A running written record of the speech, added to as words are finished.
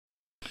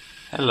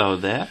Hello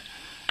there.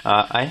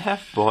 I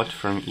have bought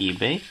from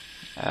eBay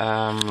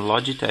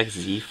Logitech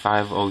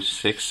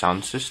z506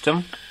 sound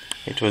system.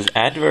 It was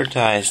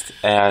advertised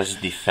as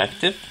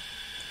defective.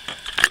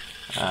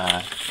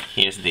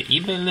 Here's the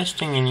eBay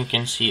listing and you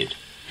can see it.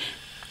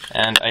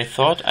 And I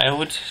thought I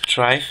would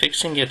try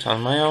fixing it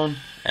on my own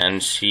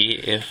and see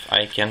if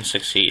I can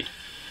succeed.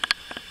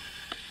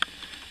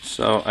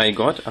 So I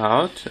got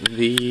out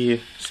the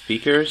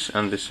speakers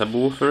and the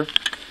subwoofer.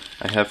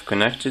 I have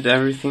connected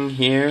everything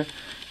here.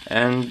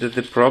 And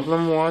the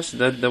problem was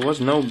that there was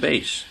no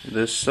bass.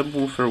 The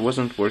subwoofer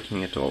wasn't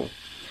working at all.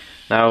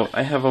 Now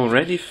I have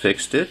already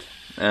fixed it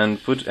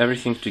and put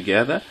everything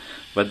together,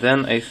 but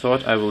then I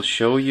thought I will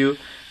show you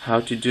how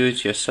to do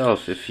it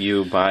yourself if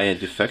you buy a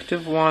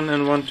defective one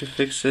and want to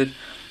fix it,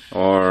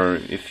 or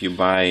if you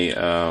buy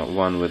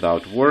one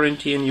without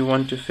warranty and you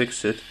want to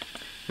fix it.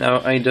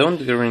 Now I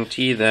don't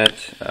guarantee that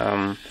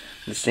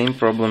the same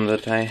problem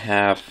that I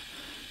have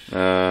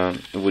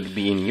would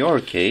be in your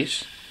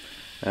case.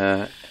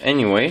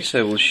 Anyways,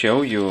 I will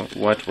show you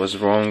what was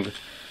wrong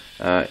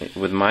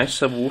with my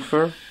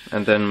subwoofer,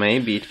 and then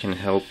maybe it can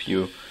help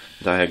you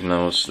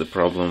diagnose the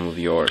problem with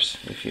yours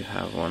if you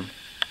have one.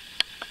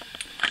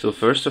 So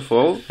first of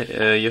all,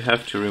 you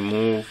have to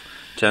remove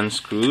 10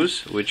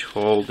 screws which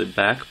hold the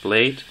back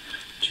plate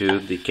to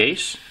the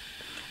case,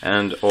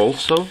 and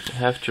also you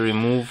have to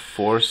remove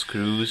 4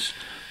 screws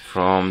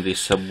from the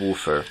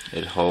subwoofer.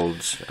 It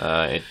holds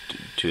it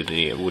to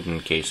the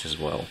wooden case as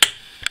well.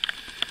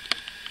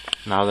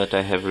 Now that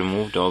I have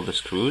removed all the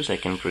screws, I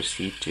can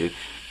proceed to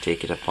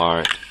take it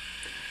apart.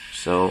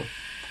 So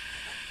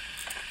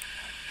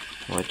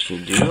what you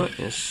do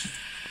is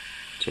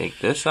take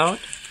this out.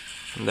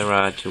 There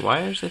are 2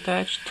 wires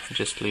attached.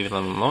 Just leave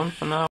them alone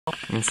for now.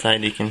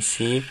 Inside you can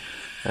see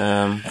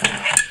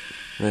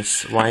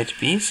this white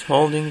piece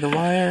holding the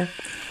wire,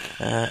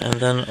 and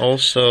then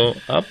also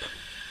up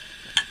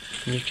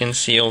you can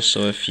see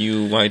also a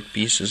few white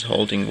pieces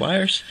holding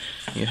wires.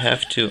 You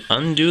have to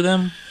undo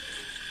them.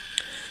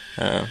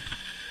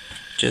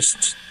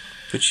 Just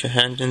put your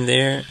hand in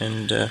there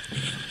and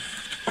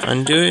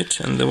undo it,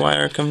 and the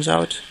wire comes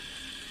out.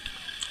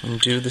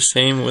 And do the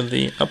same with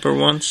the upper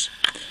ones.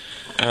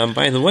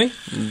 By the way,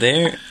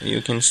 there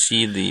you can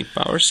see the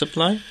power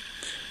supply.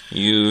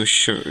 You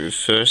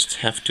first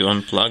have to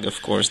unplug,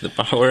 of course, the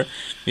power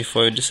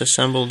before you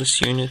disassemble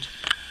this unit.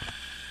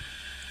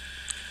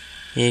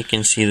 Here you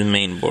can see the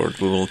main board.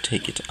 We will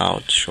take it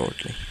out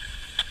shortly.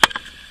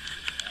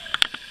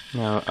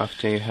 Now,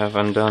 after you have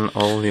undone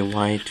all the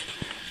white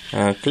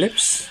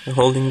clips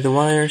holding the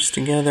wires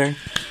together,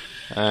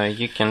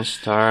 you can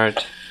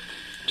start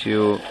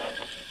to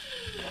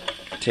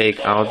take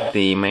out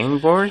the main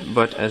board,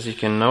 but as you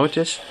can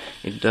notice,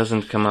 it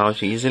doesn't come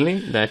out easily.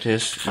 That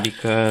is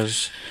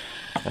because,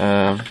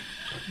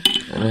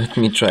 let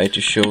me try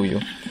to show you.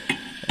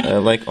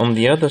 Like on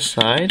the other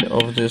side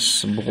of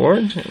this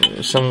board,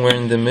 somewhere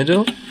in the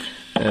middle,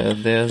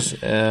 there's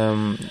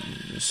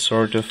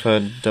sort of a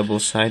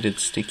double-sided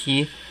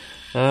sticky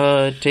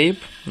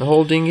tape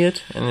holding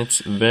it, and it's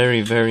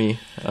very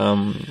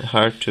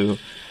hard to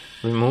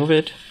remove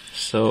it.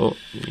 So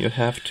you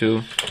have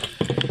to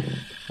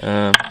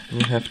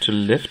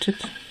lift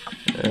it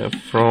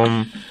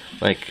from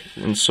like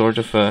in sort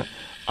of a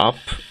up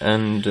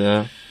and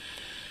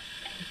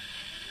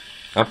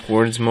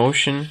upwards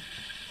motion.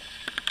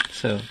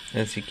 So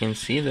as you can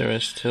see, there are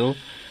still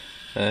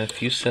a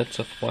few sets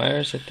of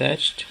wires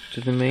attached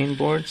to the main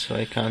board, so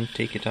I can't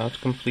take it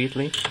out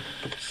completely.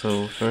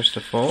 So first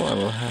of all, I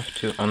will have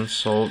to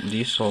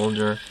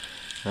desolder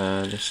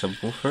the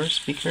subwoofer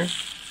speaker,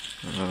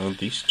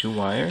 these 2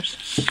 wires.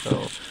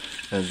 So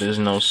there's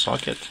no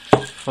socket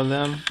for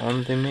them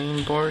on the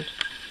main board,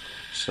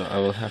 so I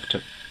will have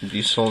to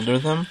desolder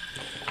them.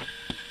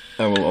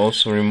 I will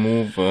also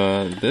remove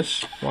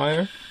this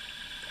wire,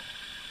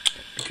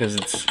 because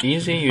it's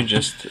easy. You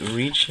just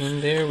reach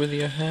in there with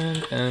your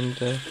hand and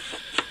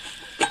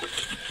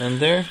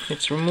there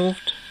it's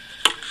removed.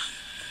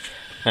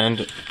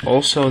 And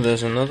also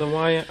there's another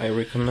wire. I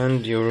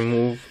recommend you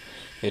remove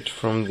it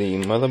from the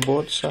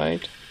motherboard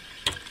side,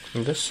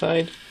 this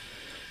side,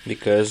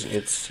 because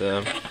it's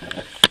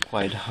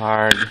quite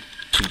hard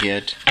to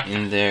get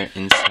in there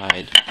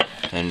inside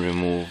and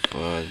remove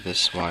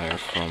this wire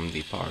from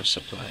the power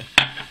supply.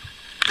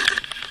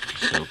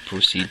 So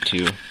proceed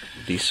to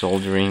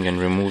desoldering and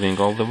removing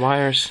all the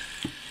wires.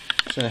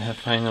 So I have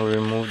finally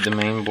removed the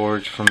main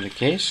board from the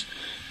case.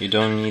 You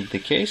don't need the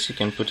case, you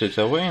can put it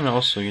away, and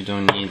also you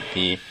don't need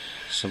the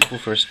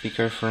subwoofer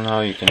speaker for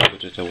now, you can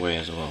put it away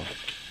as well.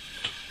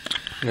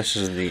 This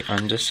is the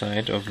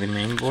underside of the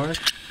main board,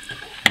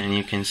 and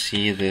you can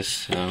see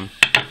this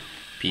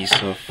piece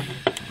of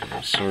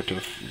sort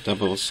of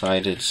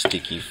double-sided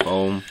sticky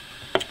foam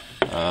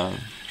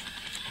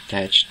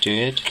attached to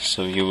it,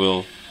 so you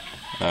will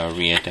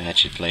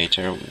reattach it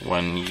later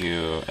when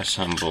you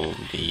assemble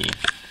the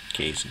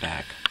case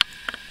back.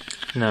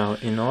 Now,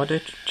 in order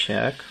to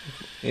check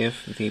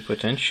if the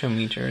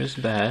potentiometer is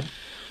bad,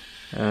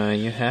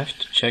 you have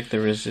to check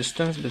the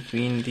resistance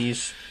between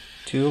these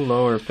 2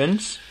 lower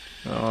pins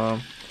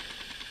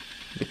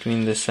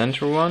between the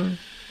center one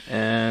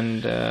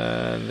and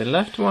the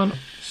left one.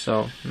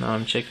 So now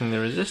I'm checking the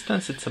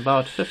resistance. It's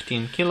about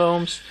 15 kilo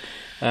ohms.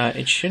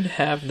 It should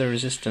have the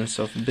resistance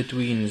of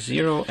between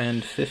 0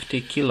 and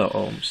 50 kilo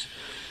ohms.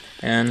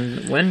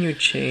 And when you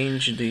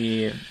change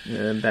the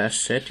bass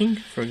setting,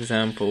 for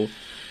example,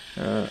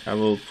 I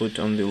will put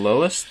on the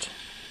lowest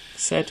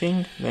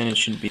setting, then it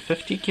should be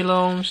 50 kilo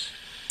ohms.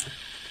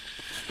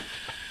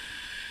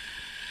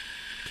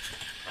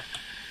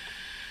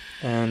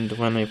 And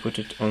when I put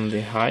it on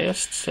the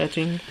highest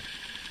setting,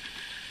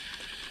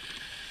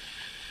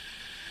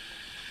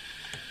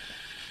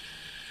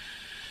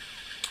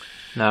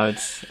 now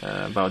it's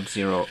about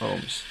 0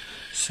 ohms.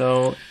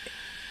 So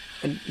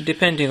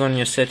depending on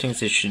your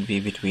settings, it should be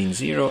between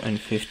 0 and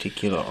 50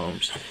 kilo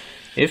ohms.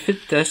 If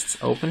it tests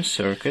open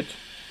circuit,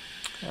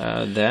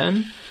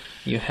 then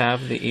you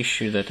have the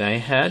issue that I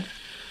had,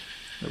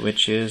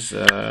 which is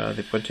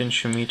the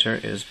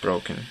potentiometer is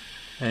broken,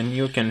 and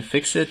you can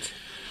fix it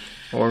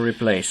or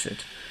replace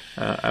it.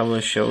 I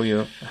will show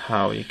you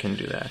how you can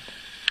do that.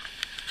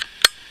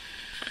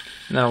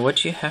 Now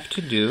what you have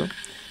to do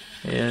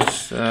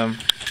is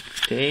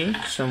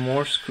take some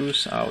more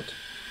screws out.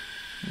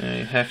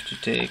 You have to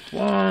take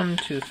 1,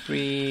 2,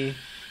 3,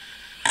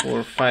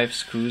 4, 5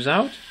 screws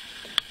out,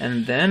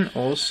 and then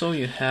also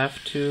you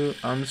have to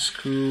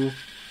unscrew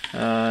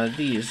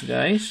these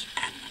guys,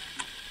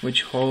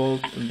 which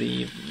hold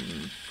the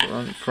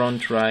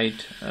front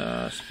right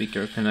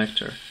speaker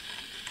connector.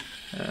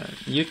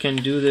 You can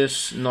do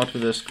this not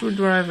with a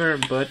screwdriver,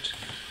 but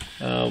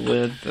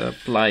with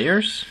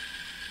pliers.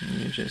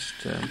 You just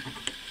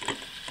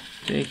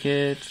take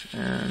it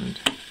and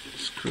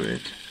screw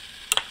it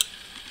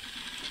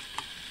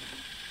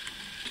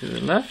to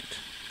the left,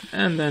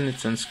 and then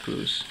it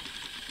unscrews.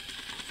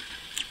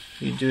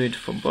 You do it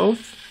for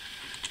both.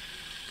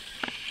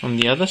 On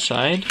the other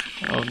side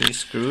of these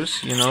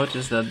screws, you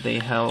notice that they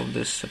have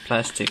this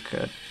plastic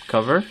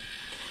cover,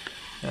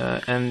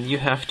 and you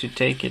have to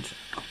take it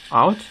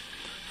out.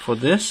 For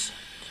this,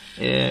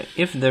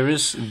 if there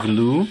is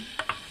glue,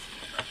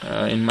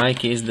 in my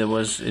case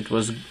it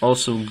was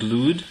also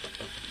glued,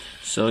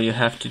 so you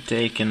have to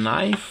take a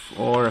knife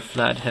or a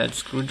flathead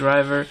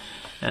screwdriver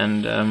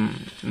and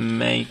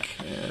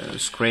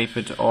scrape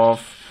it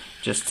off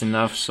just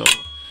enough so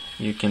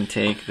you can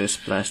take this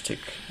plastic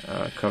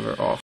cover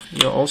off.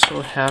 You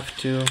also have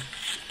to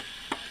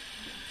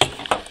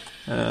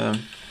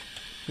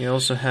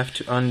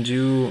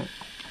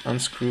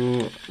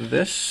unscrew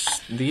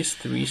these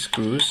 3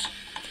 screws,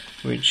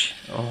 which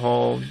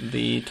hold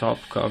the top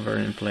cover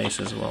in place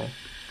as well.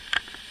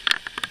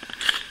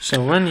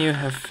 So when you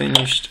have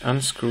finished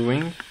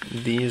unscrewing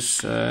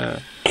these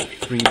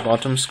 3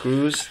 bottom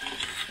screws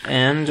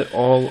and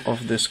all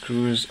of the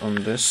screws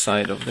on this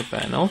side of the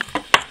panel,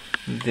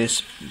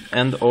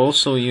 and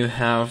also you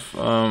have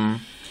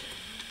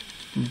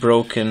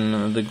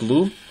broken the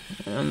glue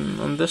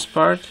on this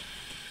part,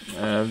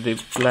 the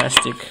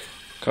plastic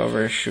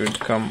cover should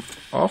come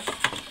off.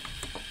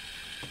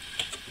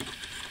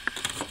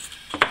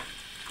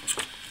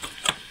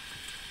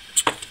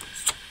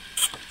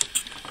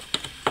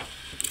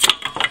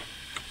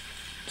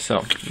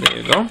 So there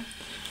you go,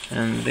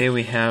 and there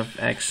we have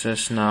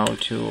access now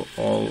to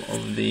all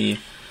of the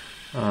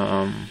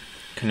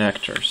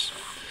connectors.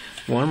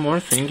 One more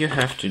thing you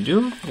have to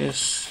do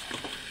is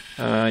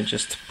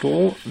just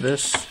pull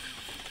this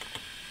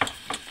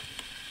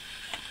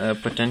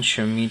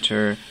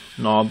potentiometer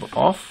knob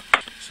off.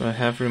 So I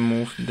have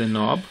removed the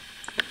knob,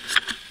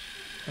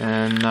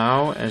 and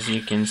now, as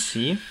you can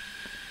see,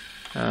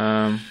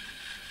 there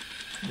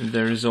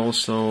is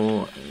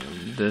also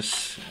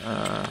this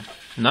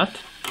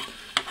nut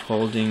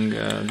holding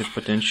the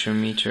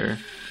potentiometer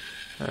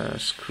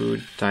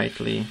screwed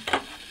tightly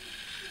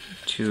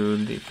to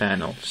the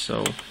panel.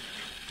 So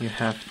you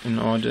have, in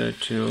order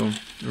to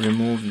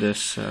remove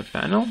this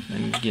panel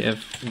and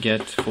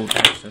get full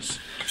access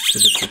to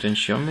the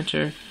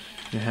potentiometer,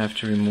 you have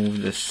to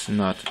remove this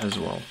nut as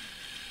well.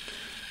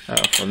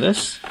 For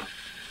this,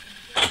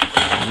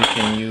 you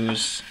can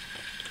use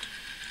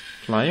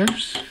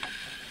pliers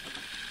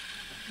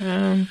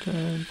and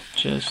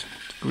just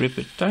grip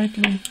it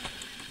tightly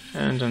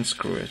and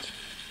unscrew it.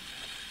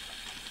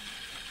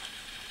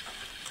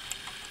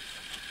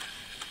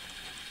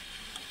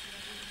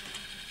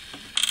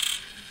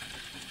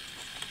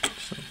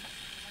 So,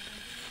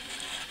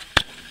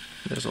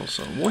 there's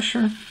also a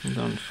washer,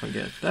 don't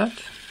forget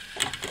that.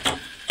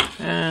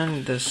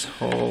 And this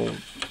whole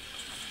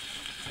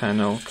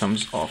panel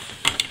comes off.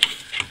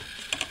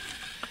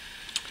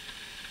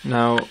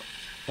 Now,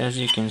 as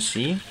you can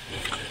see,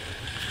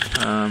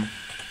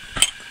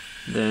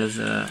 there's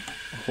a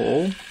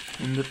hole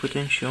in the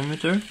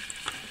potentiometer,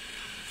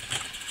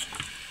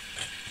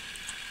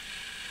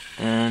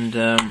 and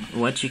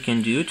what you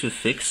can do to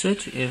fix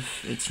it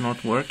if it's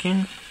not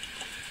working,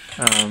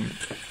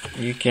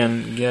 you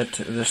can get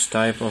this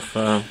type of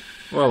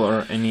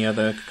or any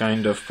other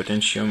kind of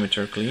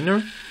potentiometer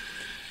cleaner.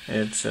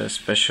 It's a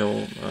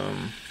special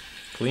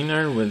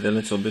cleaner with a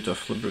little bit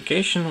of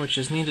lubrication, which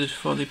is needed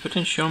for the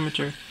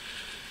potentiometer,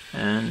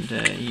 and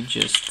you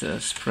just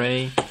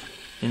spray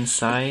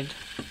inside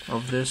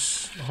of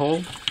this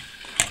hole.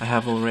 I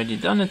have already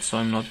done it, so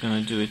I'm not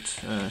going to do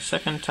it a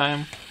second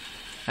time.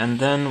 And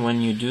then when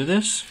you do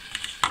this,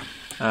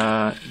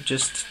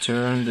 just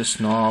turn this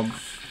knob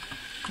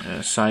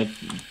side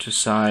to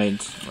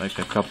side like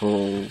a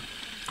couple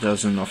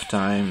dozen of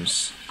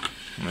times,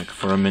 like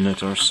for a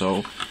minute or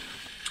so.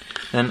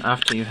 Then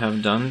after you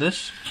have done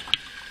this,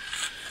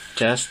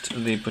 test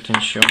the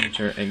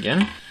potentiometer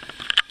again.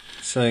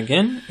 So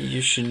again, you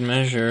should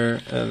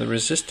measure the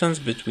resistance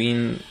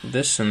between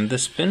this and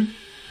this pin.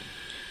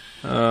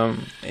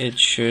 It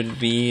should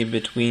be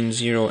between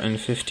 0 and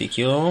 50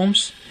 kilo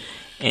ohms,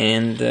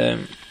 and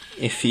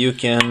if you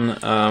can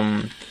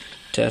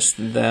test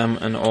them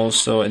and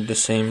also at the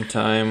same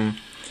time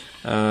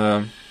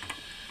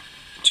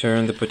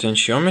turn the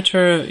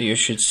potentiometer, you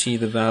should see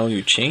the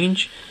value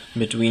change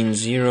between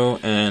 0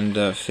 and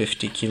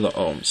 50 kilo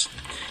ohms.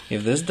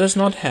 If this does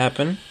not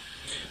happen,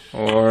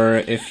 or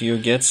if you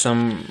get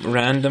some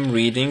random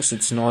readings,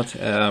 it's not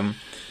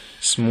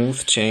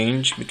smooth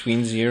change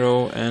between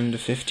 0 and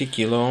 50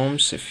 kilo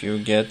ohms. If you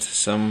get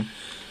some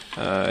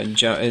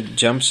it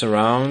jumps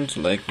around,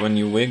 like when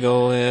you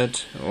wiggle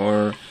it,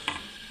 or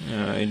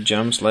it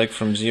jumps like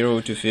from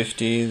 0 to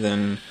 50,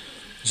 then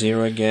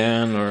 0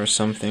 again, or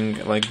something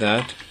like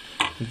that,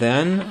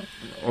 then,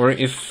 or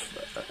if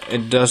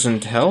it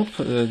doesn't help,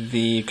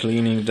 the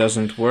cleaning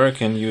doesn't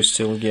work and you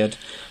still get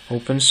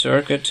open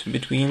circuit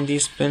between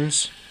these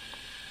pins,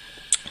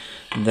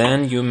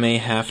 then you may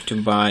have to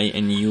buy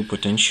a new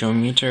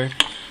potentiometer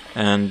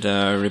and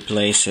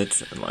replace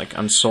it, like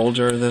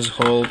unsolder this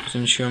whole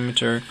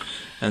potentiometer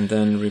and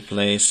then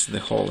replace the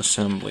whole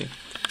assembly.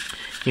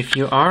 If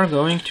you are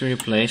going to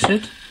replace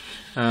it,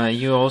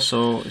 you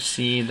also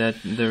see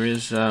that there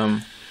is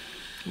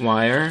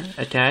wire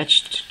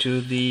attached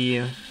to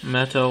the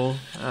metal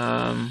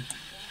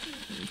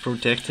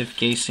protective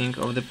casing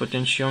of the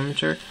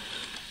potentiometer.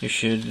 You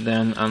should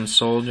then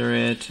unsolder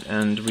it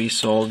and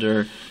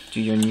resolder to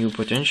your new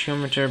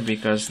potentiometer,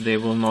 because they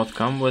will not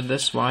come with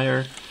this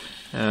wire.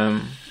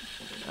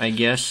 I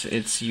guess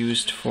it's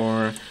used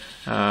for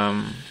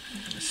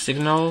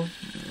signal,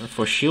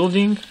 for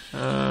shielding,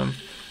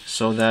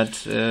 so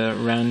that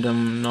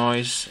random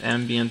noise,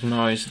 ambient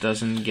noise,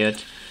 doesn't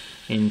get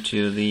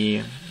into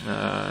the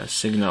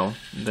signal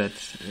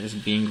that is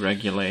being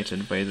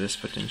regulated by this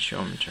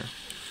potentiometer.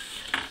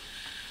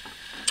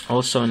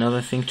 Also,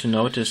 another thing to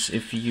notice,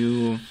 if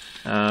you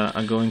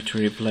are going to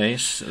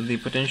replace the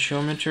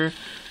potentiometer,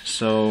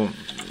 so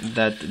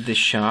that the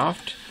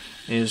shaft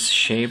is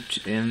shaped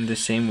in the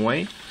same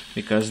way,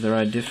 because there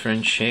are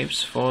different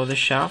shapes for the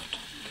shaft.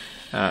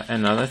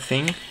 Another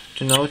thing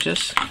to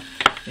notice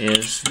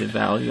is the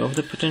value of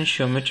the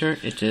potentiometer.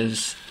 It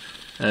is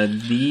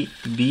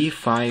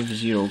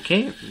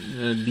B50K.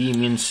 B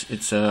means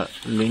it's a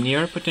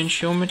linear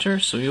potentiometer,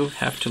 so you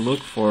have to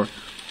look for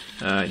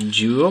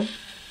dual,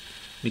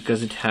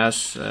 because it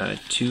has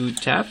two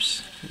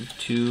taps,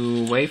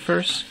 two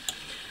wafers.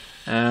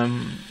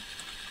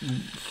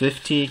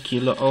 50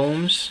 kilo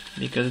ohms,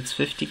 because it's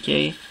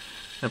 50K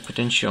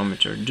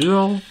potentiometer.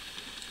 Dual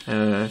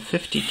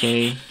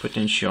 50K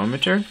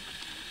potentiometer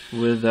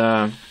with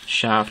a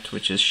shaft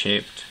which is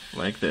shaped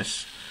like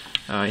this.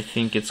 I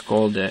think it's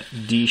called a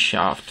D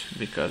shaft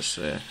because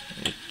it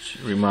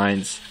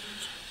reminds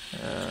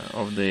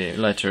of the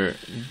letter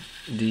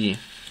D.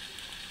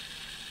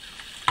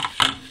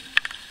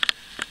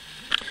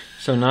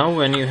 So now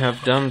when you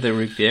have done the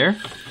repair,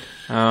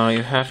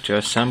 you have to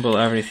assemble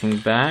everything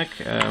back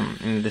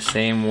in the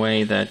same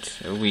way that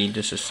we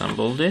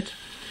disassembled it.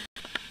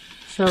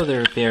 So the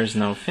repair is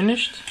now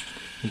finished.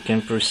 You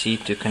can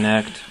proceed to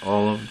connect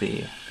all of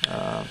the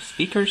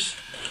speakers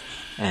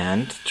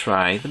and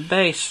try the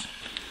bass.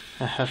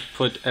 I have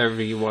put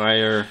every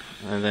wire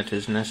that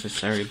is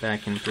necessary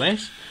back in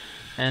place,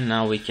 and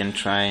now we can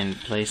try and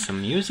play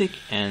some music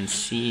and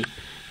see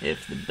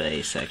if the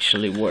bass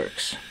actually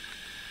works.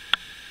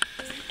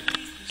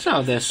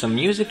 So there's some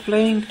music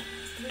playing,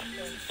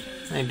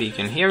 maybe you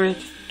can hear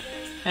it,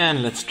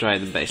 and let's try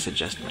the bass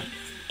adjustment.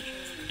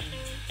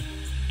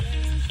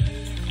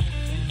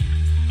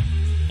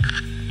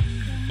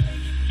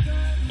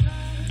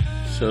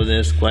 So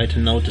there's quite a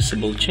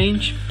noticeable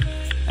change,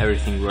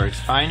 everything works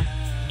fine.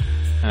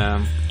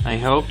 I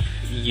hope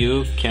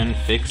you can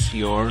fix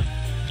your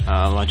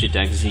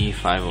Logitech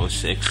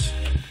z506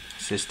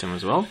 system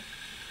as well.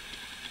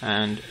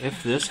 And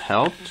if this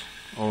helped,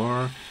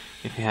 or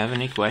if you have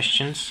any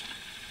questions,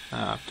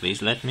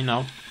 please let me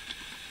know.